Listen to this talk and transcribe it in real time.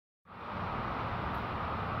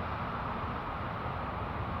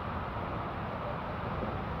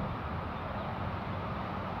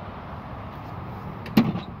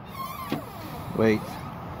Wait.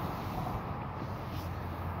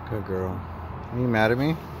 Good girl. Are you mad at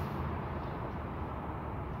me?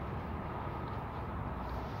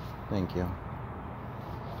 Thank you.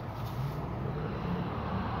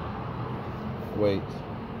 Wait.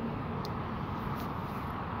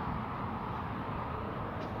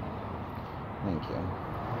 Thank you.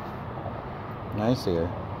 Nice here.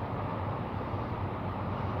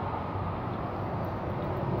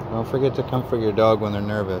 Don't forget to comfort your dog when they're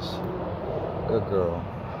nervous. Good girl.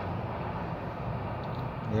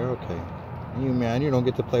 You're okay. Are you mad you don't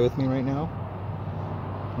get to play with me right now?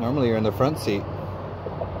 Normally you're in the front seat.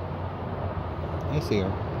 I see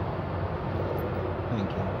her. Thank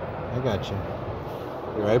you. I got you.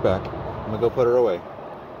 Be right back. I'm gonna go put her away.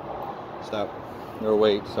 Stop. Or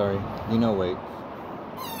wait, sorry. You know wait.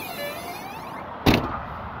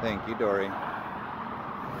 Thank you, Dory.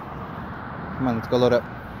 Come on, let's go load up.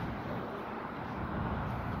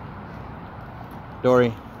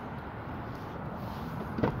 Dory.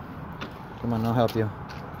 Come on, I'll help you.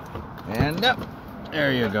 And up.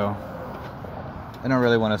 There you go. I don't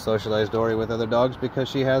really want to socialize Dory with other dogs because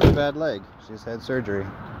she has a bad leg. She's had surgery.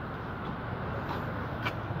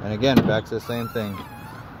 And again, back to the same thing.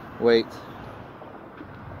 Wait.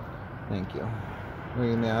 Thank you. Are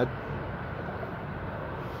you mad?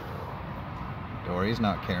 Dory's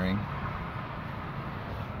not caring.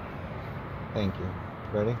 Thank you.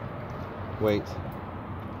 Ready? Wait.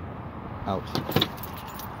 Out.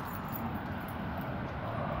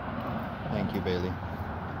 Thank you, Bailey.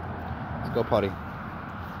 Let's go potty.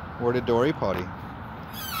 Where did Dory potty?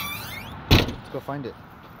 Let's go find it.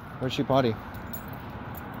 Where's she potty?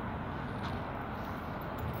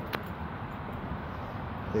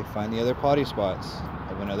 They find the other potty spots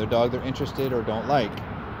of another dog they're interested or don't like.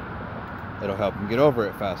 It'll help them get over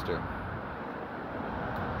it faster.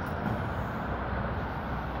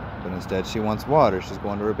 But instead she wants water. She's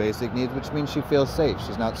going to her basic needs, which means she feels safe.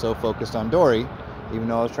 She's not so focused on Dory, even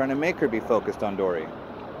though I was trying to make her be focused on Dory.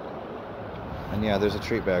 And yeah, there's a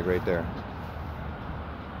treat bag right there.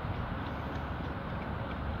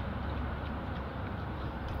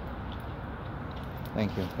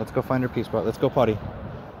 Thank you. Let's go find her pee spot. Let's go potty.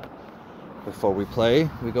 Before we play,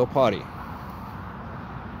 we go potty.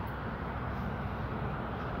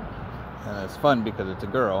 And it's fun because it's a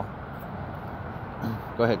girl.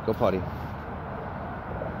 Go ahead, go potty.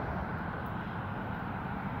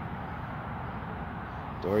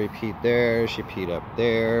 Dory peed there, she peed up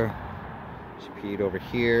there, she peed over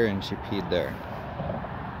here, and she peed there.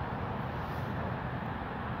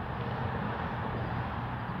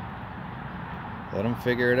 Let them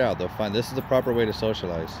figure it out. They'll find this is the proper way to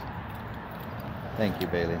socialize. Thank you,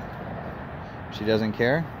 Bailey. She doesn't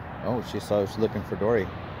care? Oh, she's looking for Dory.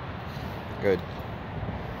 Good.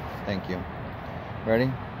 Thank you.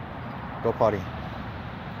 Ready? Go potty.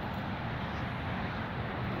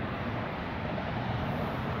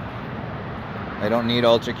 I don't need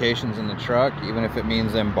altercations in the truck, even if it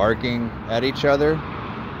means them barking at each other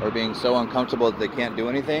or being so uncomfortable that they can't do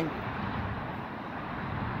anything.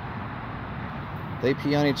 They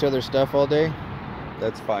pee on each other's stuff all day,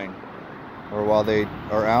 that's fine. Or while they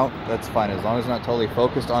are out, that's fine. As long as it's not totally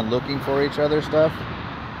focused on looking for each other's stuff.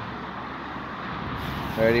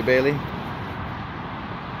 Ready, Bailey?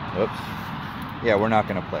 Oops. Yeah, we're not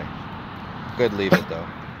gonna play. Good, leave it though.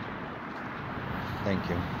 Thank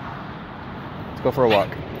you. Let's go for a walk.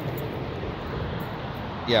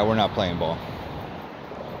 Yeah, we're not playing ball.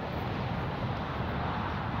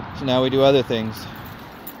 So now we do other things.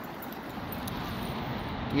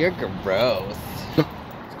 You're gross.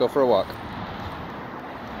 Let's go for a walk.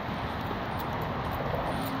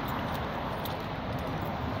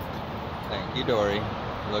 Thank you, Dory.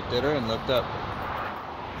 Looked at her and looked up.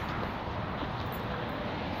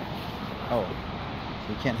 Oh,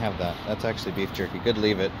 we can't have that. That's actually beef jerky. Good,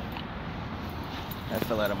 leave it. That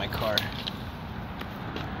fell out of my car.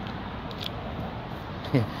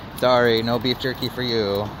 Sorry, no beef jerky for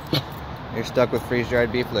you. You're stuck with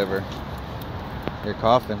freeze-dried beef liver. You're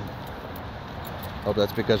coughing. Hope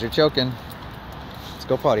that's because you're choking. Let's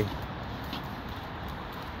go potty.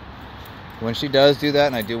 When she does do that,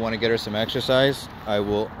 and I do want to get her some exercise, I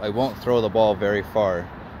won't throw the ball very far.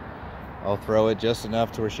 I'll throw it just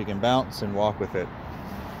enough to where she can bounce and walk with it.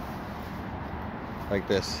 Like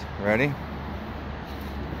this. Ready?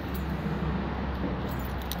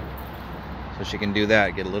 So she can do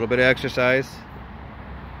that. Get a little bit of exercise.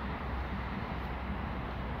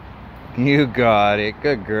 You got it.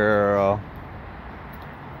 Good girl.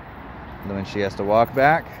 And when she has to walk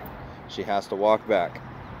back, she has to walk back.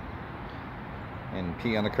 And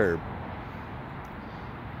pee on the curb.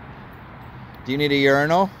 Do you need a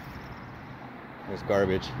urinal? There's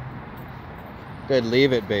garbage. Good,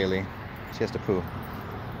 leave it, Bailey. She has to poo.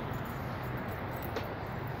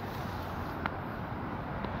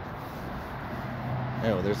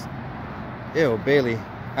 Ew, there's... Ew, Bailey.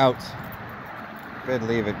 Out. Good,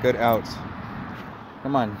 leave it. Good, out.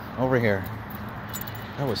 Come on, over here.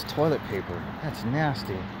 That was toilet paper. That's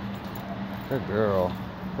nasty. Good girl.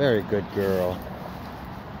 Very good girl.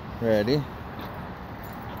 Ready?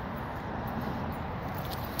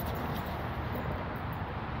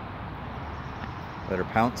 Let her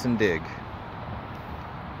pounce and dig.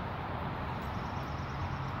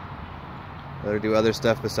 Let her do other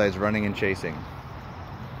stuff besides running and chasing.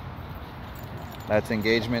 That's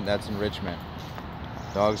engagement, that's enrichment.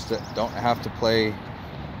 Dogs don't have to play,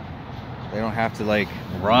 they don't have to like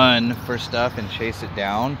run for stuff and chase it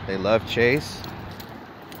down. They love chase.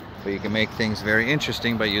 But you can make things very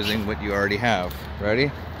interesting by using what you already have. Ready?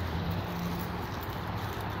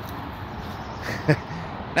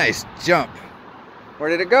 Nice jump. Where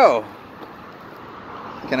did it go?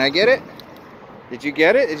 Can I get it? Did you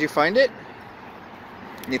get it? Did you find it?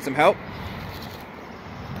 Need some help?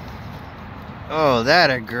 Oh, that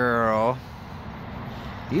a girl.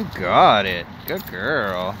 You got it. Good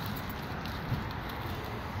girl.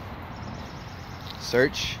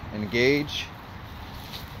 Search, engage.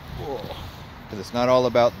 Because it's not all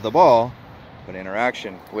about the ball, but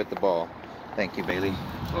interaction with the ball. Thank you, Bailey.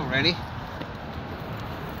 Oh, ready?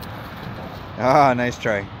 Ah, nice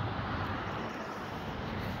try.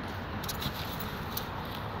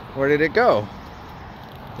 Where did it go?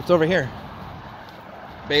 It's over here.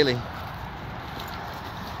 Bailey.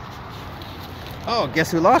 Oh,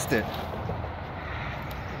 guess who lost it?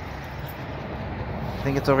 I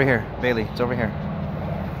think it's over here. Bailey, it's over here.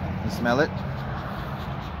 You smell it?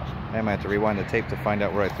 I might have to rewind the tape to find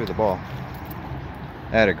out where I threw the ball.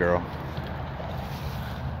 Atta girl.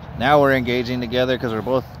 Now we're engaging together because we're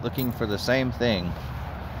both looking for the same thing.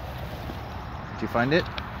 Did you find it?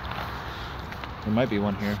 There might be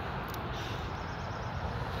one here.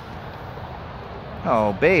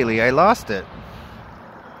 Oh, Bailey, I lost it.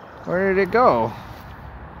 Where did it go?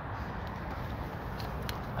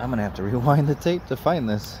 I'm gonna have to rewind the tape to find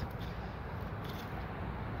this.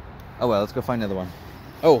 Oh well, let's go find another one.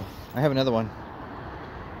 Oh, I have another one.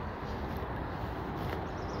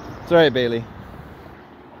 It's alright, Bailey.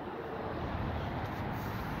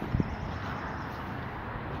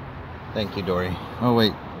 Thank you, Dory. Oh,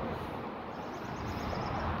 wait.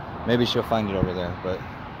 Maybe she'll find it over there, but...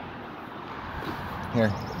 Here.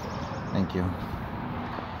 Thank you.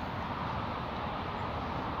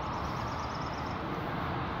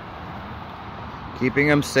 Keeping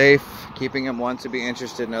them safe, keeping them want to be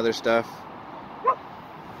interested in other stuff.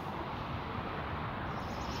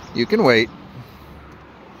 You can wait.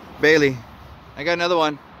 Bailey, I got another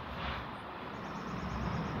one.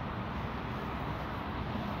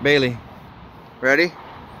 Bailey, ready?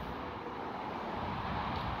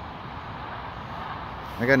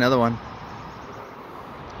 I got another one.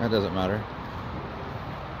 That doesn't matter.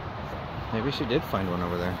 Maybe she did find one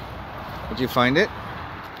over there. Did you find it?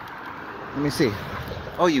 Let me see.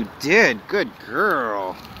 Oh, you did. Good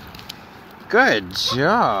girl. Good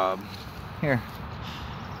job. Here.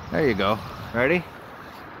 There you go. Ready?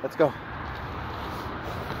 Let's go.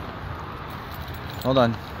 Hold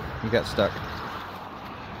on. You got stuck.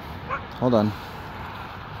 Hold on.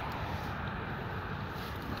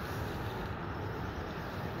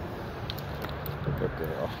 Good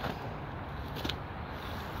girl.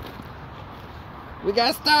 We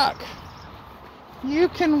got stuck. You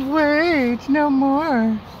can wait no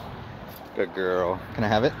more. Good girl. Can I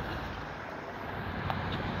have it?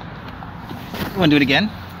 You want to do it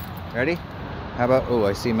again? Ready? How about, oh,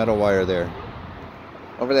 I see metal wire there.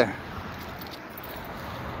 Over there.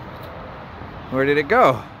 Where did it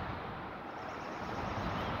go?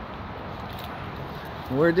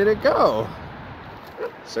 Where did it go?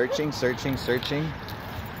 Searching, searching, searching.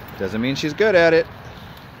 Doesn't mean she's good at it.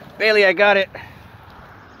 Bailey, I got it.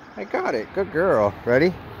 I got it. Good girl.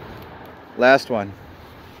 Ready? Last one.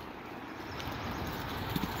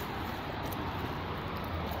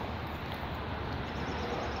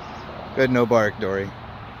 Good, no bark, Dory.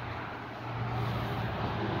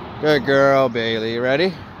 Good girl, Bailey.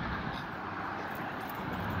 Ready?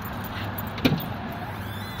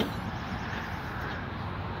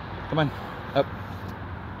 Come on. Up.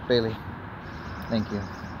 Bailey. Thank you.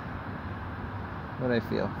 What do I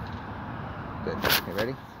feel? Good. Okay,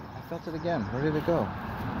 ready? I felt it again. Where did it go?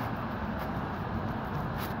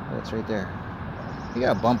 Oh, it's right there. You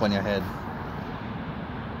got a bump on your head.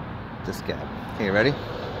 Just scab. Okay, ready?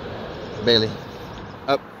 Bailey.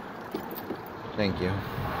 Up. Thank you.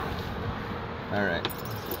 All right.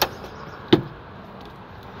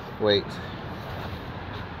 Wait.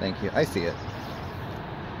 Thank you. I see it.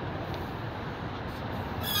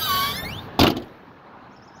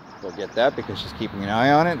 Go get that because she's keeping an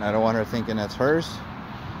eye on it and I don't want her thinking that's hers.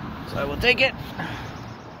 So I will take it.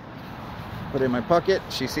 Put it in my pocket.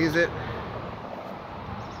 She sees it.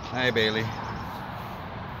 Hi, Bailey.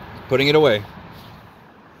 Putting it away.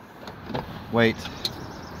 Wait.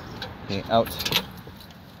 Okay, out.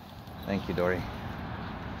 Thank you, Dory.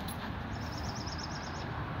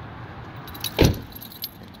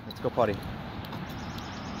 Let's go potty.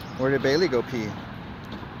 Where did Bailey go pee?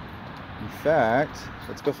 In fact,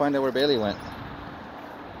 let's go find out where Bailey went.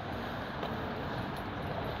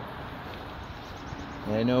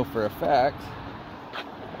 And I know for a fact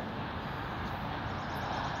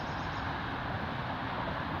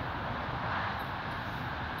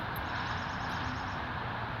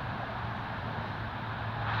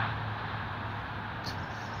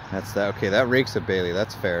that's that. Okay, that reeks of Bailey.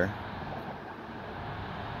 That's fair.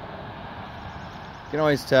 You can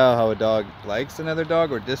always tell how a dog likes another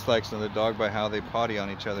dog or dislikes another dog by how they potty on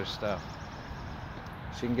each other's stuff.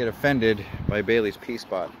 She can get offended by Bailey's pee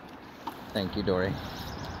spot. Thank you, Dory.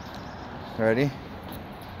 Ready?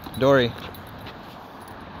 Dory.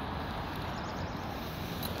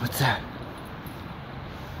 What's that?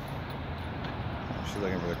 She's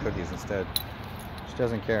looking for the cookies instead. She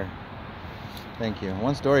doesn't care. Thank you.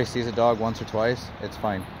 Once Dory sees a dog once or twice, it's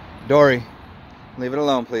fine. Dory, leave it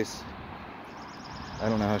alone, please. I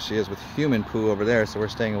don't know how she is with human poo over there, so we're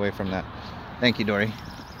staying away from that. Thank you, Dory.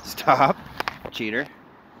 Stop. Cheater.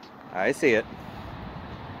 I see it.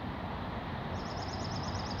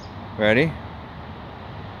 Ready?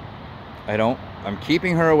 I'm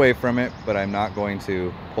keeping her away from it, but I'm not going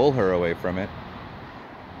to pull her away from it.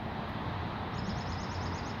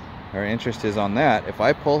 Her interest is on that. If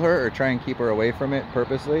I pull her or try and keep her away from it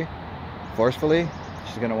purposely, forcefully,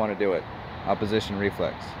 she's going to want to do it. Opposition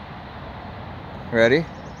reflex. Ready?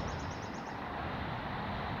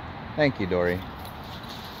 Thank you, Dory.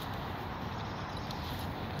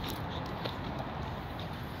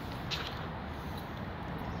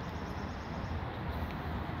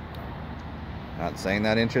 Not saying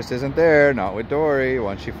that interest isn't there, not with Dory.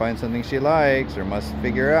 Once she finds something she likes or must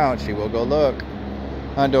figure out, she will go look.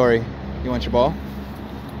 Huh, Dory? You want your ball?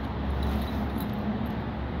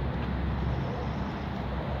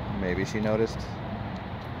 Maybe she noticed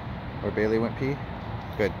where Bailey went pee.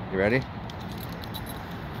 Good. You ready?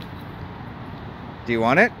 Do you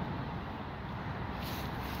want it?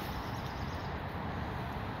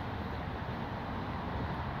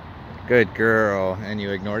 Good girl. And you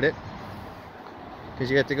ignored it?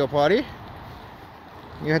 Because you had to go potty?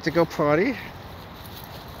 You had to go potty?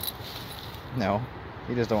 No.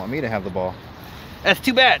 You just don't want me to have the ball. That's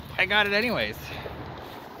too bad. I got it anyways.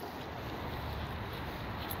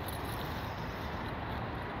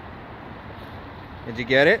 Did you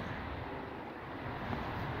get it?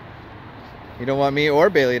 You don't want me or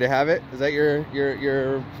Bailey to have it? Is that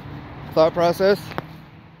your thought process?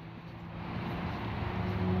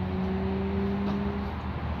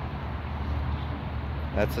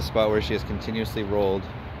 That's the spot where she has continuously rolled.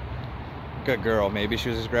 Good girl. Maybe she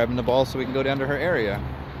was just grabbing the ball so we can go down to her area.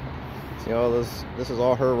 See all this? This is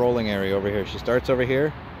all her rolling area over here. She starts over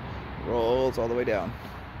here, rolls all the way down.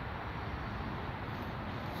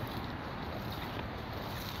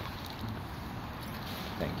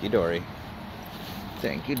 Thank you, Dory.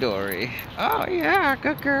 Thank you, Dory. Oh yeah,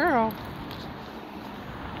 good girl.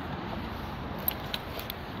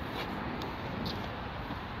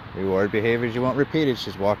 Reward behaviors you won't repeat it.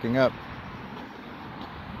 She's walking up.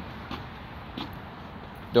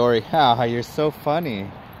 Dory, how you're so funny.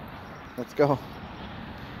 Let's go.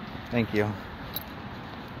 Thank you.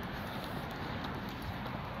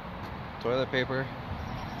 Toilet paper.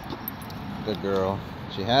 Good girl.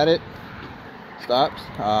 She had it. Stops.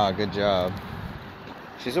 Ah, good job.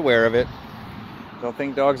 She's aware of it. Don't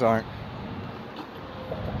think dogs aren't.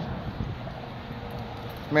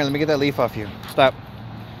 Come here, let me get that leaf off you. Stop.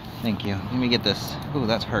 Thank you. Let me get this. Ooh,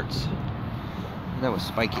 that hurts. That was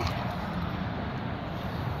spiky.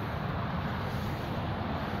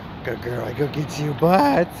 Good girl, I go get your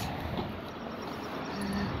butt.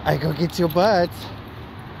 I go get your butt.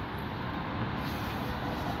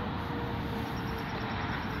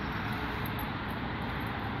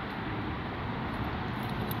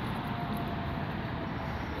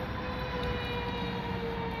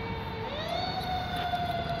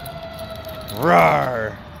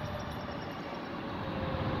 Roar!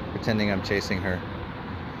 Pretending I'm chasing her.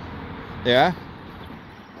 Yeah?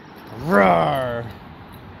 Roar!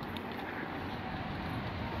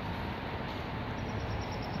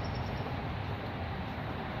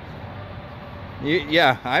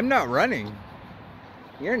 Yeah, I'm not running.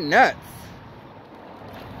 You're nuts.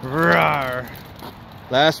 Rawr.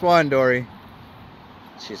 Last one, Dory.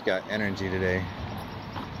 She's got energy today.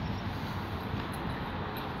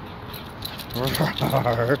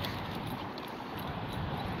 Rawr.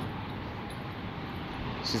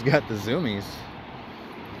 She's got the zoomies.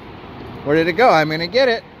 Where did it go? I'm gonna get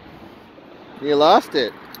it. You lost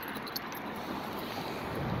it.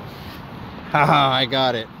 Haha, I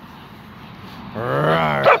got it.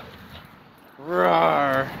 Roar.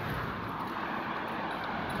 Roar.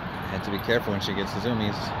 Have to be careful when she gets the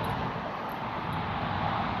zoomies.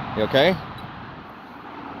 You okay?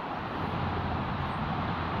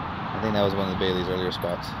 I think that was one of the Bailey's earlier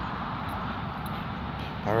spots.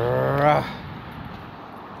 Roar.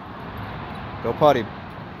 Go potty.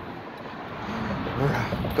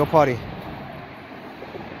 Go potty.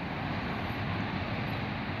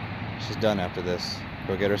 She's done after this.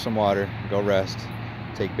 Go get her some water, go rest,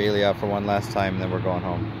 take Bailey out for one last time, and then we're going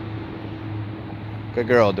home. Good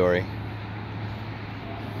girl, Dory.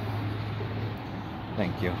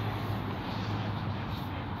 Thank you.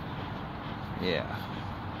 Yeah.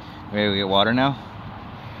 Ready to get water now?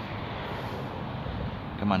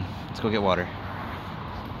 Come on, let's go get water.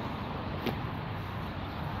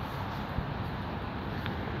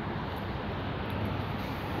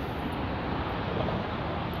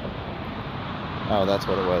 Oh, that's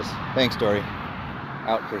what it was. Thanks, Dory.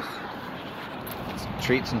 Out, please.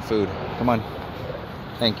 Treats and food. Come on.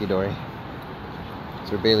 Thank you, Dory.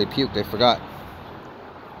 That's where Bailey puked. I forgot.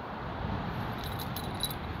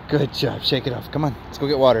 Good job. Shake it off. Come on. Let's go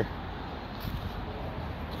get water.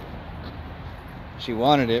 She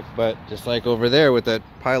wanted it, but just like over there with that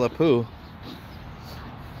pile of poo.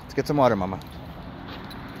 Let's get some water, Mama.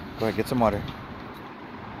 Go ahead, get some water.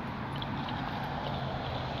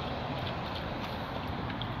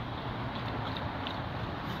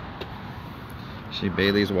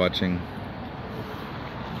 Bailey's watching.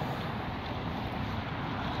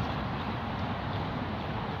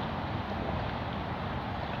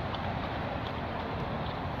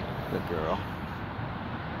 Good girl.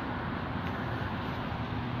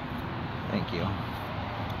 Thank you.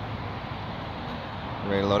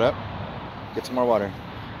 Ready to load up? Get some more water.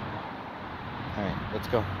 All right, let's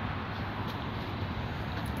go.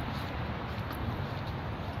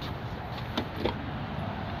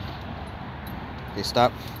 Okay,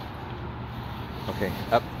 stop. Okay,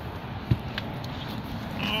 up.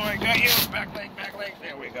 Oh, I got you. Back leg, back leg.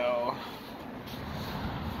 There we go.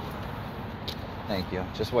 Thank you.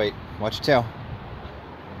 Just wait. Watch your tail.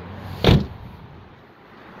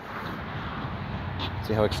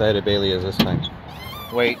 See how excited Bailey is this time.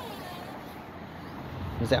 Wait.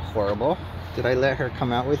 Was that horrible? Did I let her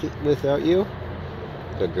come out with it without you?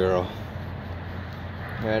 Good girl.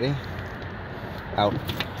 Ready? Out.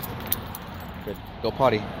 Good. Go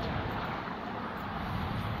potty.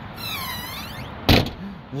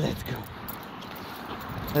 Let's go.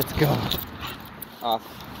 Let's go. Off.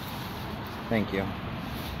 Thank you.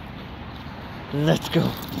 Let's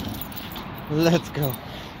go. Let's go.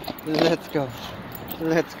 Let's go.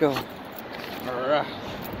 Let's go.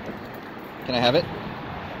 Can I have it?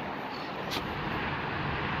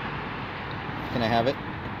 Can I have it?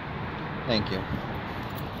 Thank you.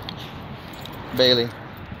 Bailey.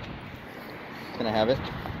 Can I have it?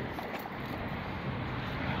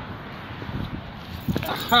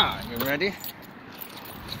 Aha! You ready?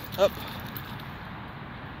 Up.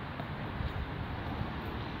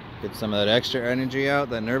 Get some of that extra energy out,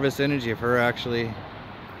 that nervous energy of her actually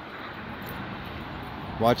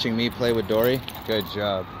watching me play with Dory. Good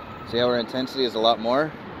job. See how her intensity is a lot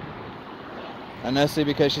more? And that's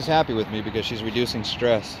because she's happy with me, because she's reducing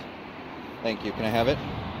stress. Thank you. Can I have it?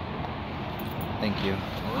 Thank you.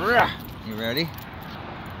 You ready?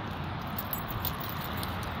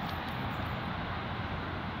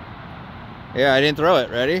 Yeah, I didn't throw it.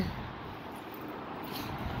 Ready?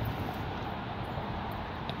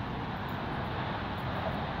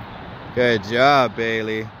 Good job,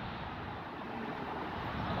 Bailey.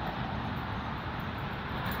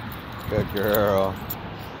 Good girl.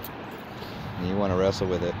 You want to wrestle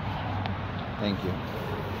with it. Thank you.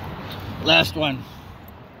 Last one.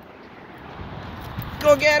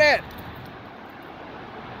 Go get it.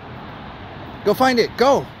 Go find it.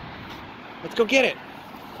 Go. Let's go get it.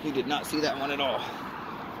 You did not see that one at all.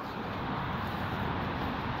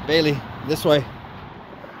 Bailey, this way.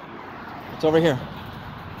 It's over here.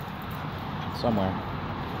 Somewhere.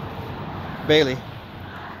 Bailey.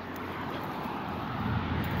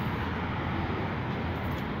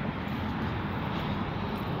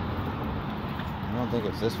 I don't think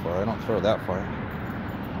it's this far. I don't throw that far.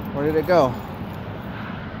 Where did it go?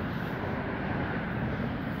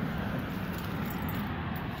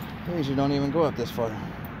 Please, you don't even go up this far.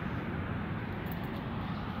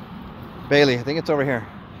 Bailey, I think it's over here.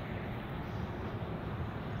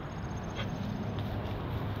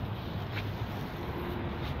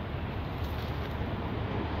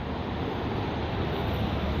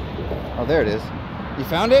 Oh, there it is. You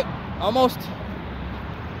found it? Almost?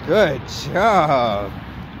 Good job.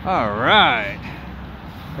 All right.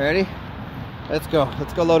 Ready? Let's go.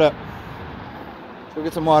 Let's go load up. Let's go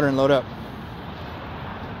get some water and load up.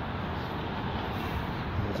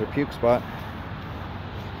 There's our puke spot.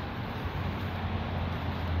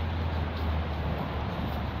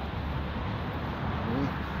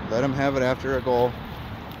 Let him have it after a goal.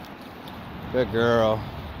 Good girl.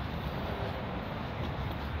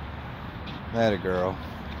 That a girl.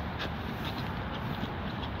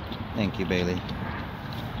 Thank you, Bailey.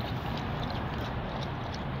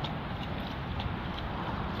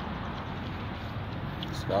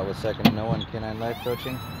 Scott was second to no one. Canine life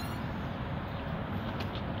coaching.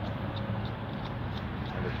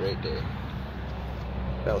 Have a great day.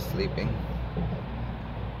 Bell's sleeping.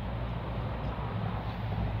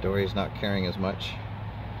 Dory's not caring as much.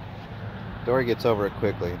 Dory gets over it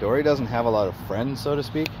quickly. Dory doesn't have a lot of friends, so to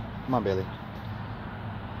speak. Come on, Bailey.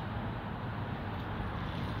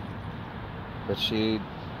 But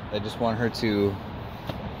I just want her to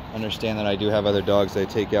understand that I do have other dogs that I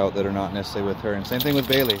take out that are not necessarily with her. And same thing with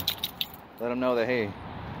Bailey. Let them know that, hey,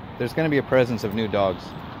 there's going to be a presence of new dogs.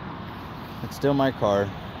 It's still my car.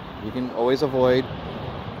 You can always avoid.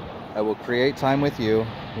 I will create time with you.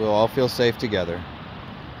 We'll all feel safe together.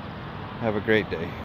 Have a great day.